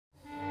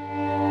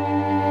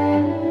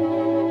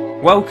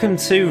Welcome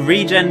to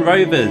Regen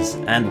Rovers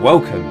and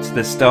welcome to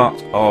the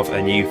start of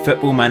a new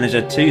Football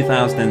Manager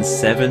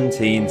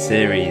 2017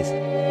 series.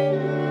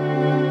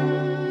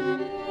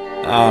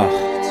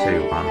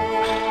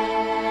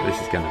 2-1.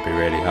 This is going to be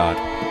really hard.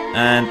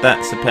 And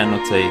that's a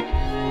penalty.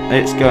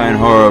 It's going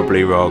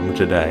horribly wrong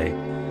today.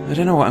 I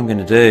don't know what I'm going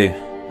to do.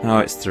 Oh,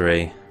 it's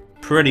 3.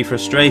 Pretty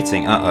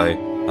frustrating.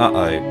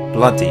 Uh-oh.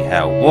 Bloody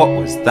hell. What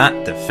was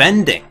that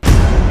defending?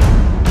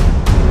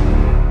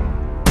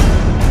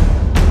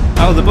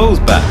 Oh, the ball's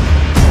back.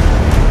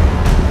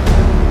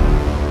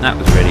 That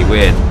was really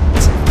weird.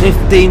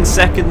 15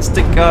 seconds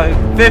to go.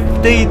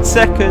 15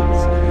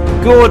 seconds.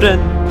 Gordon,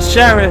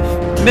 Sheriff,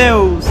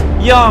 Mills,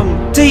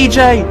 Young,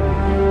 DJ.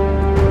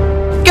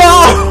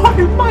 Go!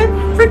 My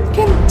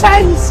freaking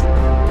days!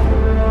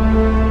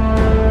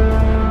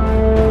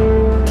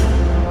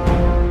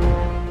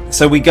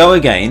 So we go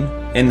again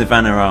in the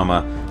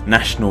Vanarama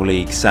National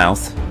League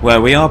South,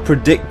 where we are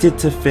predicted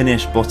to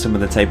finish bottom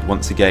of the table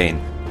once again.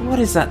 What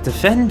is that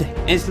defending?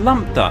 It's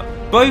lumped up.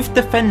 Both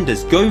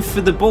defenders go for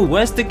the ball.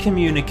 Where's the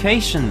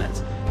communication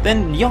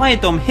then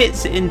Yaidom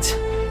hits it into...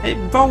 It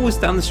rolls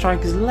down the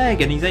striker's leg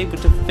and he's able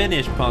to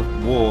finish past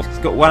War. He's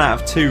got 1 out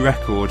of 2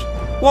 record.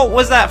 What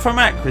was that from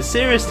Accra?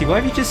 Seriously, why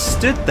have you just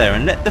stood there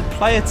and let the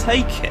player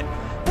take it?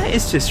 That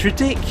is just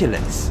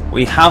ridiculous.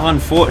 We have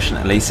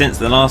unfortunately, since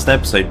the last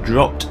episode,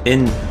 dropped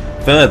in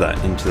further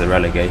into the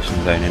relegation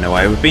zone in a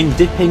way. We've been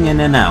dipping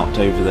in and out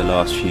over the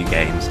last few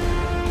games.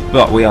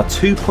 But we are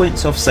 2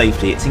 points off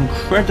safety. It's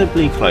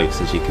incredibly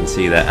close, as you can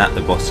see there at the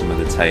bottom of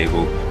the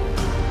table.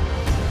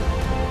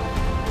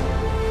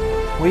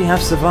 We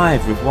have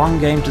survived with 1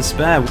 game to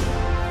spare.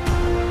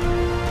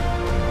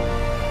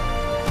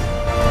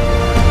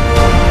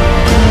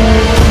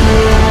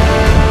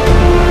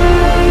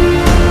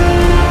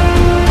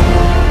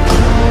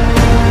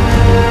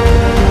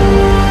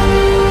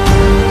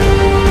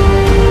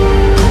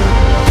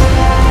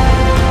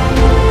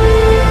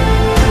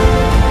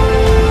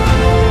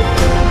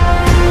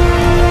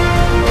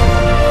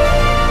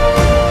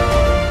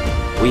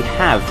 We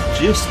have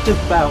just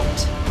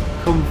about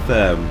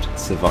confirmed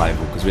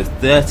survival because we're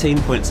 13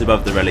 points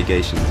above the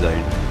relegation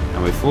zone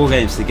and with 4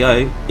 games to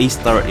go,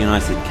 East Thurrock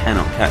United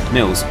cannot catch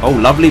Mills. Oh,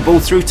 lovely ball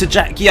through to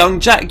Jack Young.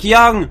 Jack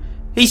Young!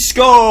 He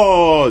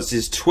scores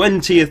his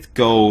 20th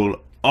goal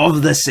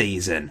of the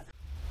season.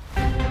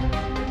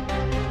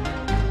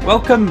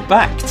 Welcome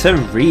back to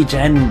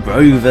Regen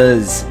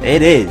Rovers.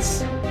 It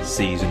is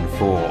Season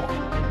 4.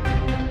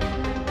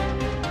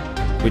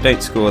 We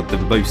don't score the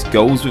most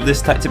goals with this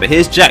tactic, but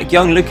here's Jack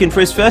Young looking for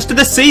his first of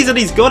the season.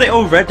 He's got it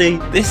already.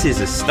 This is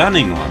a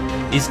stunning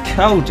one. He's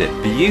curled it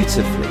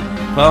beautifully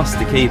past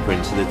the keeper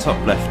into the top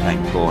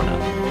left-hand corner.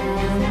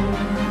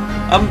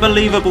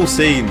 Unbelievable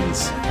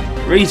scenes.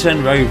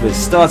 Regen Rovers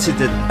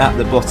started at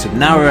the bottom,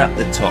 now we're at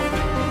the top.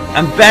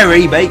 And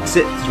Berry makes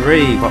it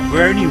 3, but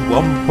we're only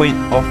 1 point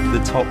off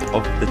the top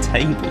of the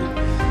table.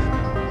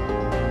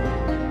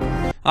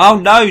 Oh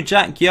no,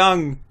 Jack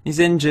Young. He's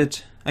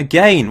injured.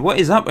 Again, what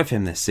is up with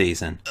him this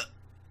season?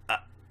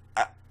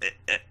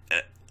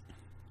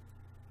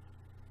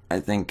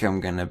 I think I'm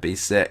gonna be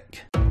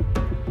sick.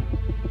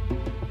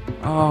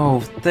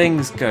 Oh,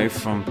 things go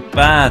from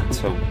bad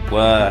to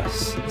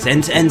worse. It's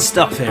end-to-end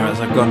stuff here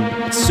as I've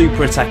gone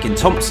super attacking.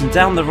 Thompson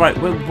down the right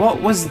wing.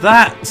 What was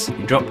that?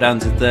 He dropped down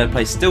to 3rd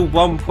place, still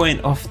 1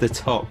 point off the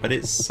top, but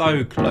it's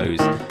so close.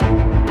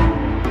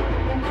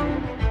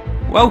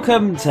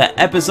 Welcome to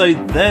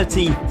episode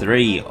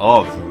 33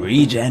 of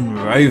Regen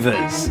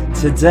Rovers.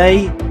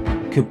 Today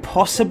could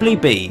possibly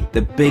be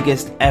the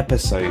biggest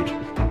episode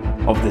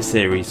of the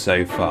series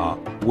so far.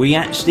 We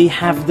actually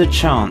have the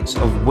chance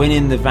of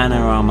winning the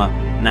Vanarama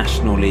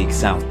National League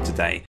South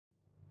today.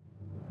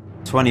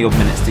 20 odd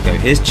minutes to go.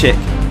 Here's Chick.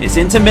 It's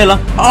into Miller.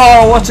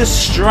 Oh, what a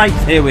strike.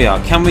 Here we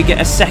are. Can we get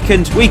a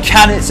second? We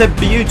can. It's a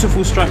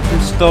beautiful strike from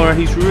Storer.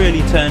 He's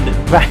really turned it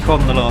back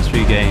on the last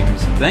few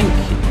games. Thank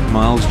you,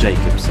 Miles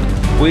Jacobson.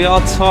 We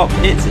are top.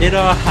 It's in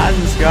our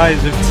hands,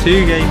 guys, with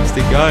 2 games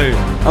to go.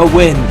 A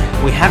win.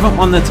 We haven't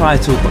won the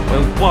title, but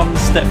we're 1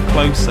 step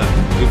closer.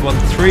 We've won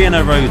 3 in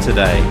a row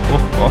today.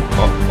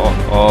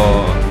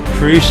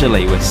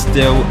 Crucially, we're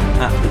still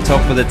at the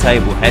top of the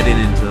table heading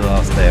into the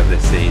last day of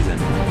this season.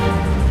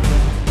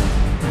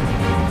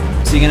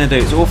 What's he going to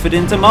do? It's offered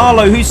into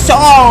Marlowe, who's...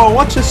 Oh,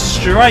 what a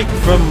strike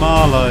from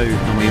Marlowe.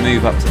 And we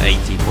move up to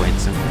 80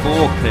 points and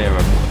 4 clear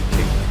of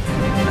working.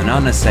 An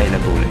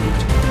unassailable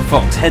lead.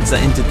 Fox heads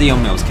that into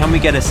Dion Mills. Can we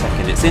get a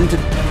second? It's into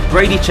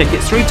Brady Chick.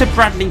 It's through to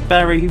Bradley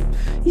Berry, who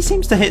he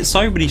seems to hit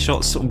so many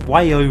shots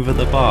way over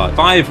the bar.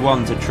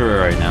 5-1 to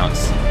Truro now.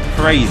 It's a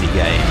crazy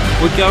game.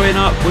 We're going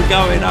up. We're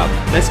going up.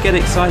 Let's get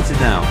excited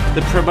now.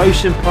 The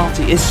promotion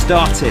party is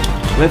started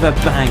with a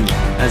bang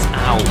as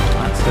ow.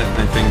 That's hurt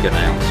my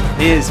fingernails.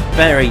 Here's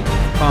Berry.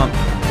 Can't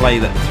play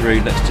that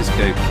through. Let's just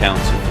go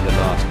counter for the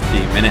last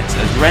few minutes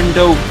as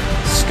Rendell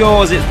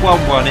scores. It's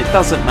 1-1. It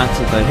doesn't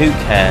matter though. Who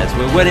cares?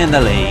 We're winning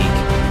the league.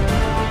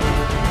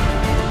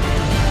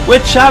 We're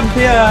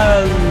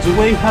champions!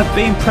 We have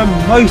been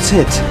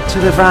promoted to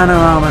the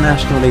Vanarama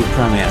National League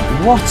Premier.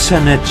 What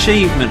an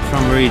achievement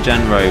from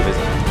Regen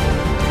Rovers.